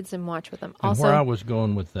your kids and watch with them. And also, where I was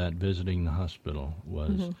going with that, visiting the hospital,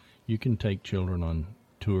 was mm-hmm. you can take children on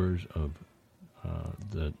tours of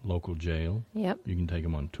the local jail. Yep. You can take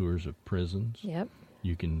them on tours of prisons. Yep.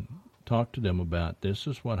 You can talk to them about this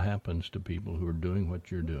is what happens to people who are doing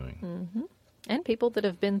what you're doing. Mm-hmm. And people that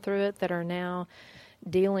have been through it that are now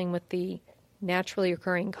dealing with the naturally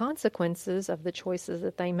occurring consequences of the choices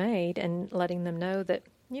that they made and letting them know that,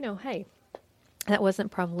 hey, that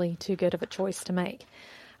wasn't probably too good of a choice to make.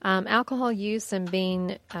 Alcohol use and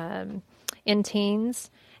being in teens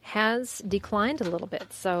has declined a little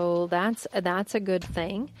bit, so that's a good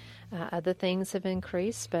thing. Other things have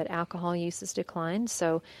increased, but alcohol use has declined,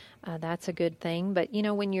 so that's a good thing. But,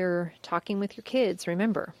 when you're talking with your kids,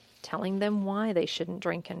 remember, telling them why they shouldn't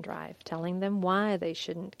drink and drive, telling them why they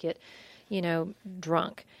shouldn't get,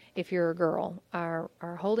 drunk. If you're a girl, are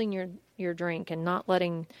holding your drink and not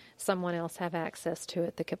letting someone else have access to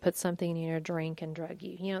it that could put something in your drink and drug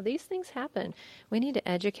you. These things happen. We need to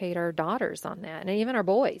educate our daughters on that, and even our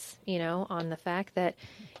boys, on the fact that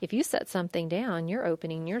if you set something down, you're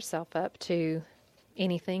opening yourself up to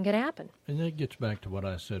anything could happen. And that gets back to what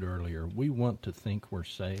I said earlier. We want to think we're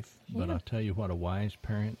safe, but I'll tell you what, a wise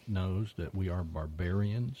parent knows that we are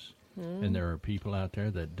barbarians. And there are people out there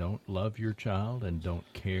that don't love your child and don't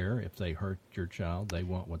care if they hurt your child. They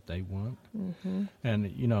want what they want.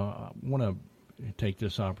 And, you know, I want to take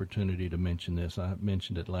this opportunity to mention this. I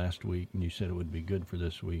mentioned it last week, and you said it would be good for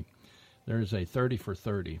this week. There's a 30 for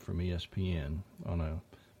 30 from ESPN on a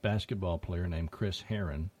basketball player named Chris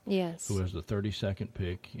Herron, Yes. who was the 32nd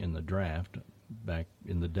pick in the draft back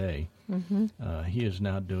in the day. He is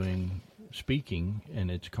now doing speaking, and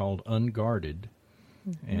it's called Unguarded.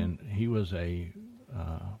 And he was a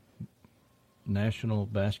national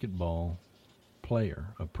basketball player,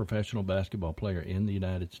 a professional basketball player in the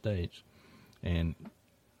United States. And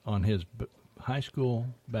on his high school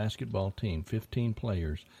basketball team, 15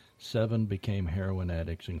 players, 7 became heroin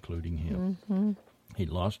addicts, including him. He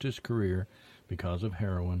lost his career because of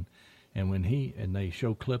heroin. And they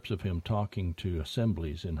show clips of him talking to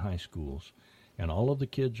assemblies in high schools. And all of the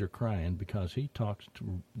kids are crying because he talks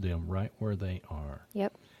to them right where they are.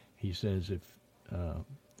 Yep. He says if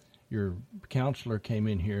your counselor came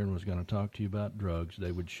in here and was going to talk to you about drugs,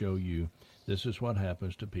 they would show you this is what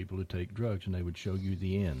happens to people who take drugs, and they would show you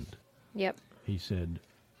the end. Yep. He said,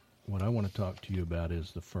 what I want to talk to you about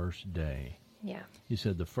is the first day. Yeah. He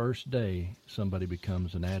said the first day somebody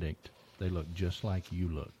becomes an addict, they look just like you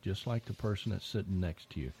look, just like the person that's sitting next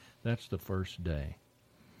to you. That's the first day.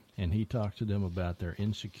 And he talked to them about their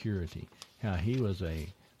insecurity, how he was a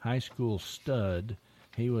high school stud,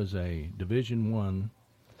 he was a Division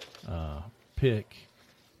I pick,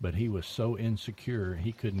 but he was so insecure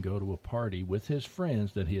he couldn't go to a party with his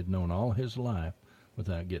friends that he had known all his life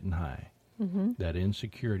without getting high. That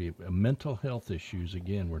insecurity, mental health issues,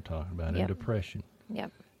 again, we're talking about, and depression.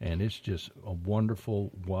 Yep. And it's just a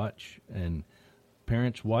wonderful watch, and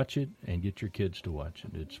parents watch it and get your kids to watch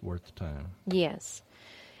it. It's worth the time. Yes.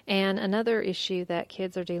 And another issue that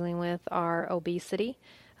kids are dealing with are obesity.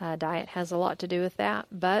 Diet has a lot to do with that,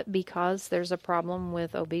 but because there's a problem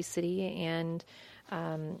with obesity and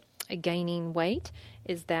gaining weight,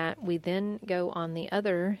 is that we then go on the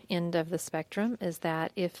other end of the spectrum, is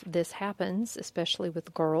that if this happens, especially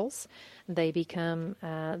with girls, they become,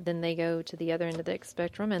 then they go to the other end of the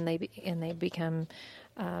spectrum and they become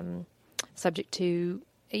subject to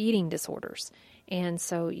eating disorders. And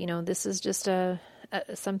so, you know, this is just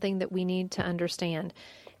something that we need to understand,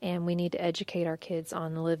 and we need to educate our kids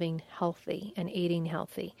on living healthy and eating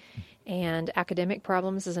healthy. And academic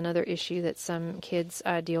problems is another issue that some kids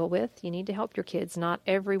deal with. You need to help your kids. Not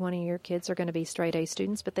every one of your kids are going to be straight A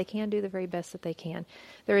students, but they can do the very best that they can.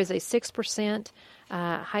 There is a 6%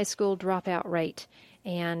 high school dropout rate,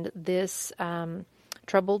 and this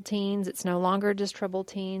troubled teens, it's no longer just troubled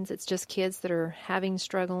teens, it's just kids that are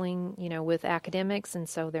struggling, you know, with academics, and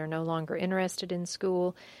so they're no longer interested in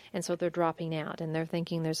school, and so they're dropping out, and they're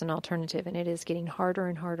thinking there's an alternative, and it is getting harder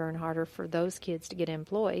and harder and harder for those kids to get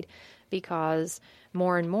employed, because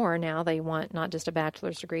more and more now they want not just a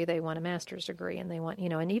bachelor's degree, they want a master's degree, and they want, you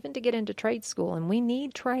know, and even to get into trade school, and we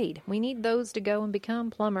need trade. We need those to go and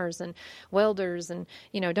become plumbers and welders, and,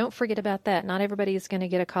 you know, don't forget about that. Not everybody is going to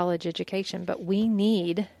get a college education, but we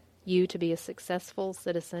need you to be a successful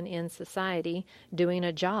citizen in society doing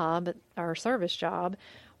a job or a service job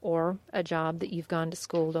or a job that you've gone to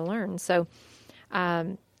school to learn. So,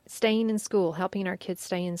 staying in school, helping our kids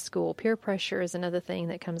stay in school. Peer pressure is another thing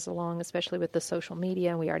that comes along, especially with the social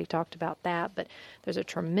media. We already talked about that, but there's a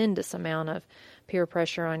tremendous amount of peer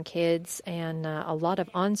pressure on kids, and a lot of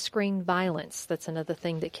on-screen violence. That's another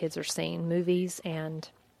thing that kids are seeing. Movies and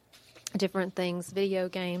different things, video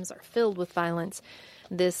games are filled with violence.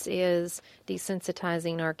 This is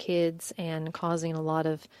desensitizing our kids and causing a lot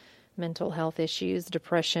of mental health issues,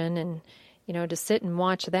 depression, and you know, to sit and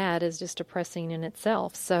watch that is just depressing in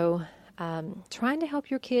itself. So trying to help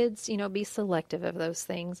your kids, you know, be selective of those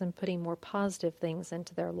things and putting more positive things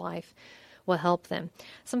into their life will help them.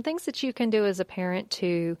 Some things that you can do as a parent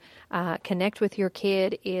to connect with your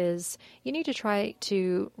kid is you need to try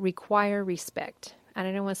to require respect. And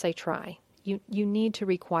I don't want to say try. You need to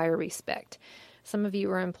require respect. Some of you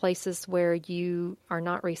are in places where you are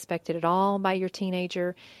not respected at all by your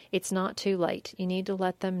teenager. It's not too late. You need to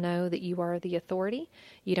let them know that you are the authority.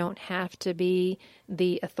 You don't have to be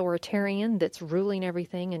the authoritarian that's ruling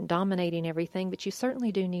everything and dominating everything, but you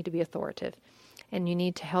certainly do need to be authoritative. And you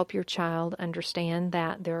need to help your child understand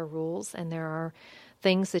that there are rules and there are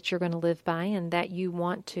things that you're going to live by, and that you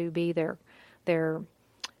want to be their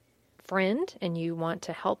friend and you want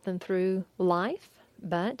to help them through life,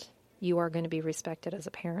 but you are going to be respected as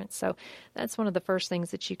a parent. So that's one of the first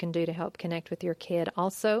things that you can do to help connect with your kid.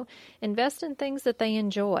 Also, invest in things that they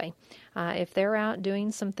enjoy. If they're out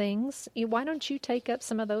doing some things, why don't you take up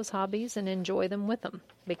some of those hobbies and enjoy them with them?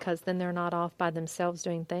 Because then they're not off by themselves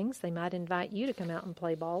doing things. They might invite you to come out and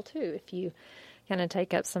play ball too if you kind of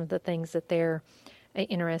take up some of the things that they're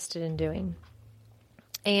interested in doing.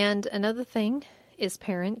 And another thing is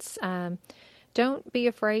parents, don't be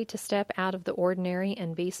afraid to step out of the ordinary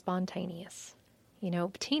and be spontaneous.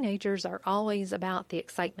 Teenagers are always about the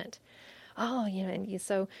excitement.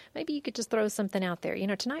 So maybe you could just throw something out there.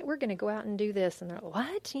 Tonight we're going to go out and do this. And they're like,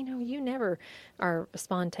 what? You never are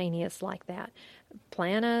spontaneous like that.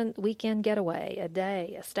 Plan a weekend getaway, a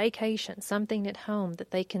day, a staycation, something at home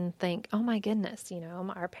that they can think, oh my goodness,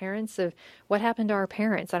 our parents what happened to our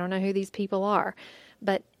parents? I don't know who these people are.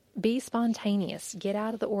 But be spontaneous. Get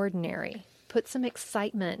out of the ordinary. Put some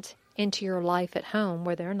excitement into your life at home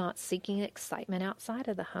where they're not seeking excitement outside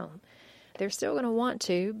of the home. They're still going to want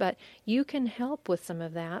to, but you can help with some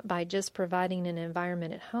of that by just providing an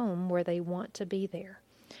environment at home where they want to be there,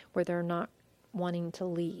 where they're not wanting to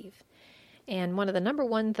leave. And one of the number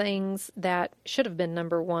one things that should have been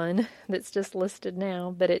number one that's just listed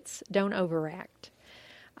now, but it's don't overact.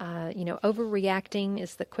 Overreacting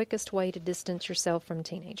is the quickest way to distance yourself from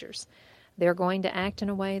teenagers. They're going to act in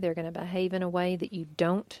a way, they're going to behave in a way that you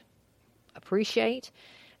don't appreciate,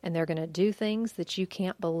 and they're going to do things that you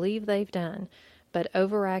can't believe they've done. But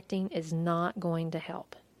overacting is not going to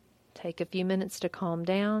help. Take a few minutes to calm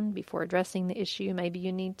down before addressing the issue. Maybe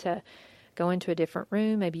you need to go into a different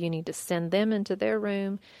room. Maybe you need to send them into their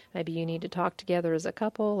room. Maybe you need to talk together as a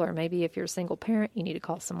couple, or maybe if you're a single parent, you need to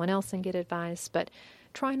call someone else and get advice. But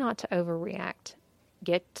try not to overreact.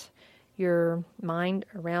 Get your mind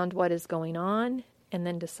around what is going on and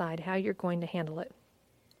then decide how you're going to handle it.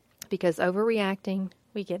 Because overreacting,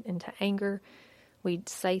 we get into anger, we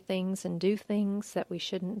say things and do things that we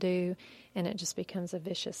shouldn't do, and it just becomes a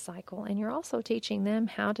vicious cycle. And you're also teaching them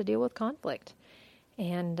how to deal with conflict.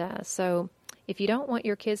 And so if you don't want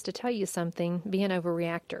your kids to tell you something, be an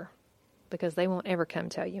overreactor, because they won't ever come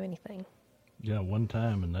tell you anything. Yeah, one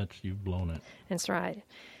time, and you've blown it. That's right.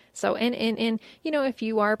 So, and if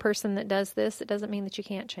you are a person that does this, it doesn't mean that you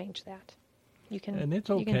can't change that. And it's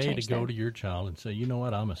okay to go to your child and say, you know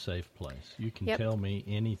what, I'm a safe place. You can tell me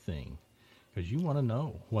anything, because you want to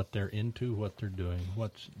know what they're into, what they're doing,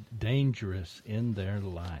 what's dangerous in their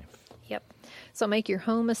life. Yep. So make your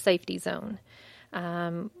home a safety zone.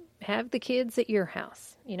 Have the kids at your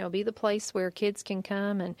house. Be the place where kids can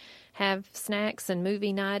come and have snacks and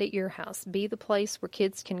movie night at your house. Be the place where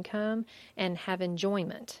kids can come and have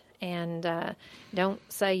enjoyment. And don't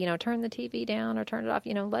say, turn the TV down or turn it off.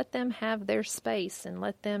 Let them have their space and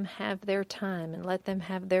let them have their time and let them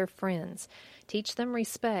have their friends. Teach them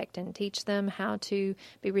respect and teach them how to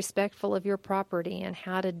be respectful of your property and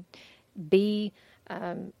how to be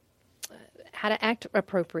how to act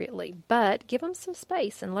appropriately. But give them some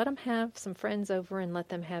space and let them have some friends over and let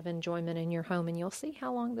them have enjoyment in your home, and you'll see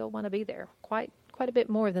how long they'll want to be there. Quite a bit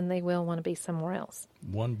more than they will want to be somewhere else.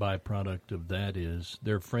 One byproduct of that is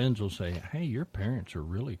their friends will say, hey, your parents are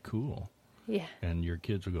really cool. Yeah. And your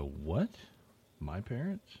kids will go, what? My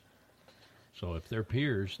parents? So if their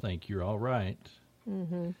peers think you're all right,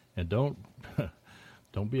 and don't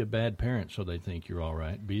be a bad parent so they think you're all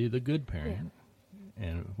right. Be the good parent. Yeah.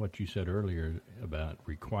 And what you said earlier about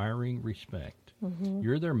requiring respect.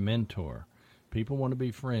 You're their mentor. People want to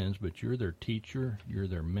be friends, but you're their teacher, you're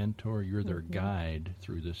their mentor, you're their guide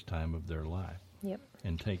through this time of their life. Yep.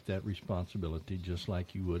 And take that responsibility just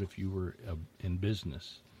like you would if you were in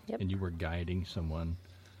business and you were guiding someone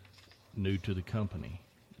new to the company.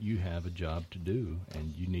 You have a job to do,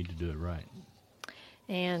 and you need to do it right.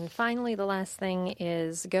 And finally, the last thing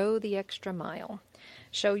is go the extra mile.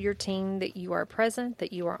 Show your team that you are present,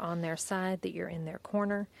 that you are on their side, that you're in their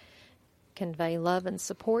corner. Convey love and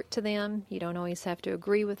support to them. You don't always have to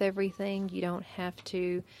agree with everything. You don't have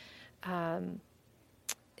to,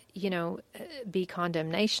 be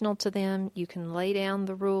condemnational to them. You can lay down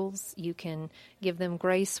the rules. You can give them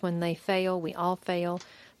grace when they fail. We all fail.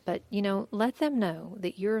 But, let them know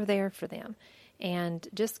that you're there for them. And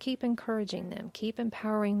just keep encouraging them, keep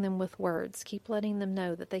empowering them with words, keep letting them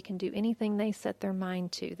know that they can do anything they set their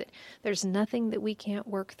mind to, that there's nothing that we can't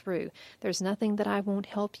work through. There's nothing that I won't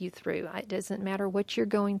help you through. It doesn't matter what you're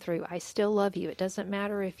going through. I still love you. It doesn't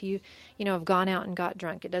matter if you, have gone out and got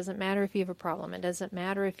drunk. It doesn't matter if you have a problem. It doesn't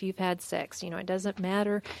matter if you've had sex. It doesn't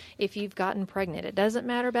matter if you've gotten pregnant. It doesn't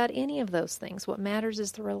matter about any of those things. What matters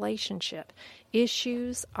is the relationship.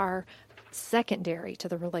 Issues are secondary to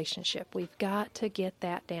the relationship. We've got to get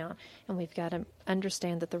that down, and we've got to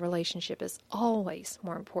understand that the relationship is always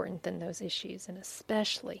more important than those issues, and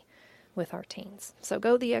especially with our teens. So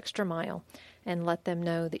go the extra mile and let them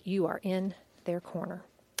know that you are in their corner.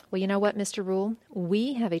 Well, you know what, Mr. Rule?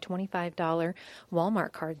 We have a $25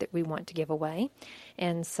 Walmart card that we want to give away.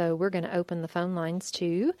 And so we're going to open the phone lines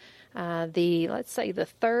to let's say the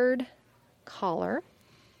third caller.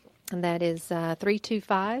 And that is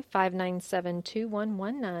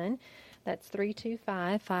 325-597-2119. That's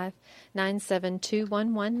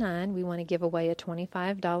 325-597-2119. We want to give away a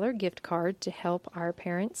 $25 gift card to help our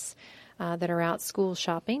parents that are out school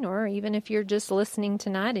shopping, or even if you're just listening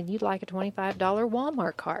tonight and you'd like a $25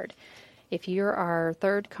 Walmart card. If you're our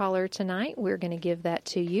third caller tonight, we're going to give that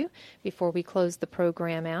to you before we close the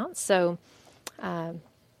program out. So the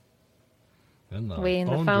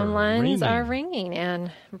phone lines are ringing,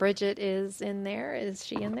 and Bridget is in there. Is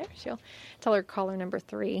she in there? She'll tell her caller number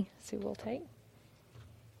 3, so we'll take.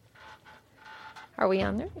 Are we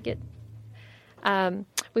on there? Good.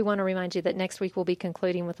 We want to remind you that next week we'll be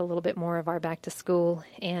concluding with a little bit more of our back to school,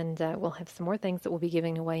 and we'll have some more things that we'll be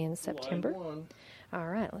giving away in September. All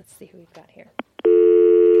right, let's see who we've got here.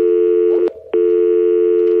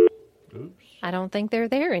 Oops. I don't think they're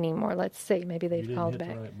there anymore. Let's see. Maybe they've called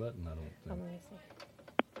back. The right button, I don't think. Let me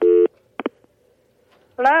see.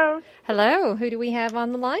 Hello. Hello. Who do we have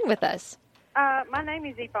on the line with us? My name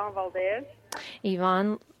is Yvonne Valdez.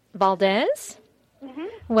 Yvonne Valdez? Mm-hmm.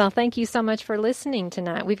 Well, thank you so much for listening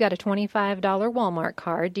tonight. We've got a $25 Walmart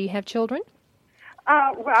card. Do you have children?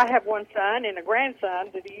 Well, I have one son and a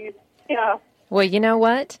grandson. Do you know? Well, you know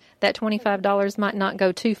what? That $25 might not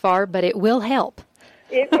go too far, but it will help.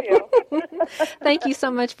 It will. Thank you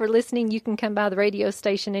so much for listening. You can come by the radio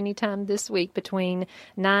station anytime this week between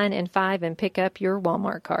 9 and 5 and pick up your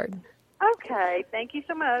Walmart card. Okay. Thank you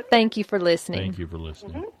so much. Thank you for listening. Thank you for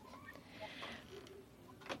listening. Mm-hmm.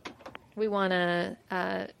 We want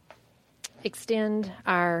to extend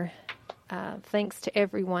our thanks to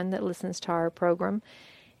everyone that listens to our program,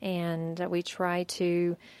 and we try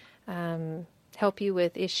to help you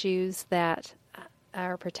with issues that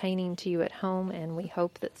are pertaining to you at home, and we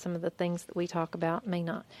hope that some of the things that we talk about may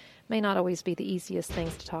not always be the easiest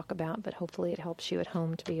things to talk about, but hopefully it helps you at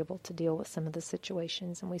home to be able to deal with some of the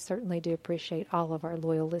situations, and we certainly do appreciate all of our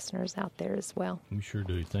loyal listeners out there as well. We sure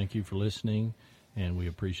do. Thank you for listening, and we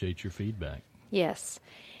appreciate your feedback. Yes.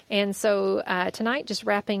 And so tonight, just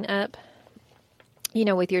wrapping up,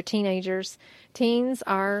 with your teenagers, teens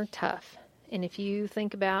are tough. And if you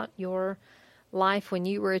think about your life when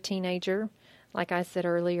you were a teenager, like I said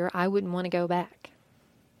earlier, I wouldn't want to go back.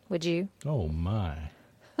 Would you? Oh, my.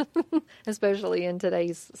 Especially in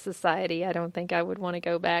today's society, I don't think I would want to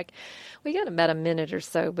go back. We got about a minute or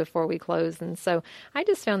so before we close. And so I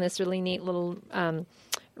just found this really neat little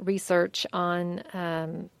research on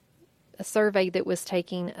a survey that was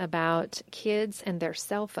taken about kids and their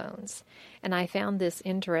cell phones. And I found this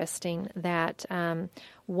interesting that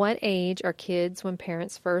what age are kids when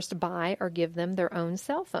parents first buy or give them their own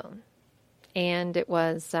cell phone? And it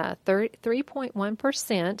was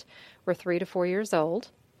 3.1% were 3 to 4 years old.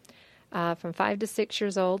 From 5 to 6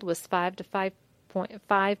 years old was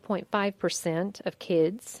 5.5% of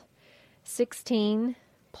kids. 16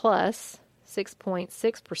 plus,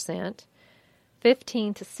 6.6%.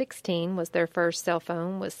 15 to 16 was their first cell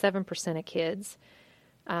phone, was 7% of kids.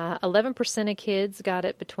 11% of kids got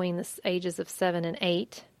it between the ages of 7 and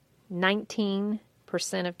 8. 19%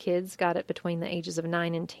 of kids got it between the ages of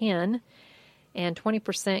 9 and 10. And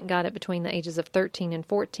 20% got it between the ages of 13 and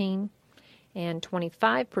 14. And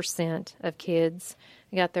 25% of kids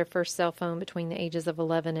got their first cell phone between the ages of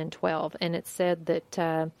 11 and 12. And it said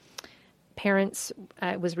that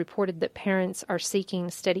it was reported that parents are seeking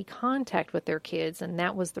steady contact with their kids, and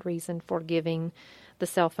that was the reason for giving the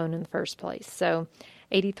cell phone in the first place. So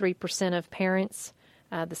 83% of parents,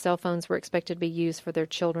 the cell phones were expected to be used for their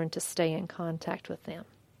children to stay in contact with them.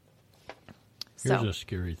 Here's a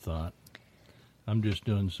scary thought. I'm just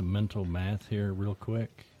doing some mental math here real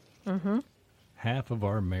quick. Mm-hmm. Half of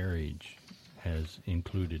our marriage has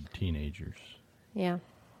included teenagers. Yeah.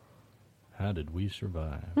 How did we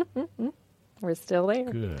survive? We're still there.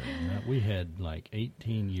 Good. Now, we had like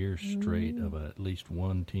 18 years straight of at least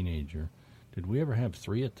one teenager. Did we ever have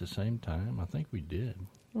 3 at the same time? I think we did.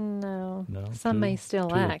 No. Some 2? may still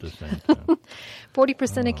 2 act. at the same time.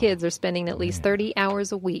 40% of kids are spending at least 30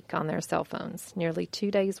 hours a week on their cell phones, nearly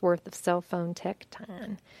 2 days' worth of cell phone tech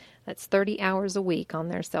time. That's 30 hours a week on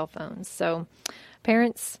their cell phones. So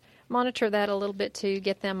parents, monitor that a little bit too,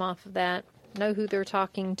 get them off of that, know who they're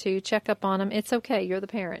talking to, check up on them. It's okay, you're the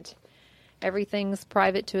parent. Everything's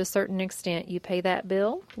private to a certain extent. You pay that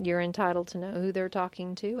bill, you're entitled to know who they're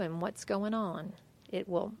talking to and what's going on. It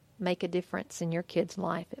will make a difference in your kid's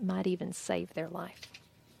life. It might even save their life.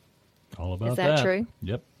 All about that. Is that true?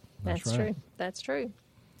 Yep. That's right. True. That's true.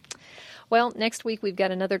 Well, next week we've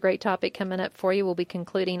got another great topic coming up for you. We'll be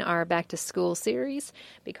concluding our Back to School series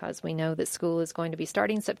because we know that school is going to be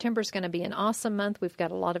starting. September is going to be an awesome month. We've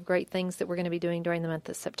got a lot of great things that we're going to be doing during the month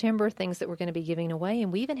of September, things that we're going to be giving away, and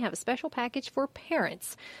we even have a special package for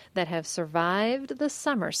parents that have survived the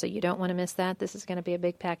summer, so you don't want to miss that. This is going to be a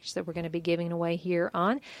big package that we're going to be giving away here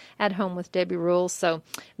on At Home with Debbie Rule. So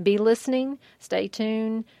be listening, stay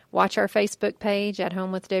tuned. Watch our Facebook page, At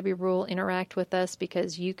Home with Debbie Rule. Interact with us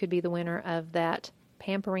because you could be the winner of that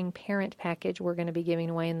Pampering Parent package we're going to be giving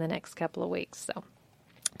away in the next couple of weeks. So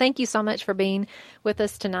thank you so much for being with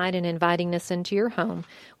us tonight and inviting us into your home.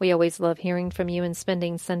 We always love hearing from you and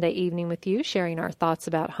spending Sunday evening with you, sharing our thoughts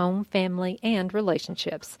about home, family, and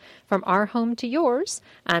relationships. From our home to yours,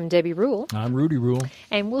 I'm Debbie Rule. I'm Rudy Rule.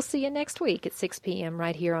 And we'll see you next week at 6 p.m.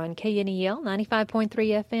 right here on KNEL 95.3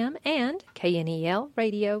 FM and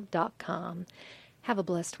KNELradio.com. Have a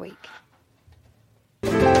blessed week.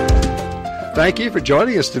 Thank you for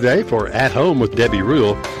joining us today for At Home with Debbie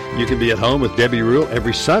Rule. You can be at home with Debbie Rule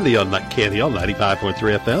every Sunday on KNEL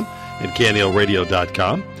 95.3 FM and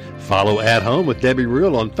KNELradio.com. Follow At Home with Debbie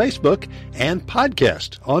Rule on Facebook and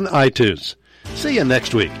podcast on iTunes. See you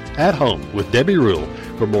next week, At Home with Debbie Rule,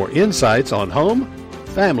 for more insights on home,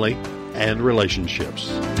 family, and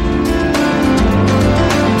relationships.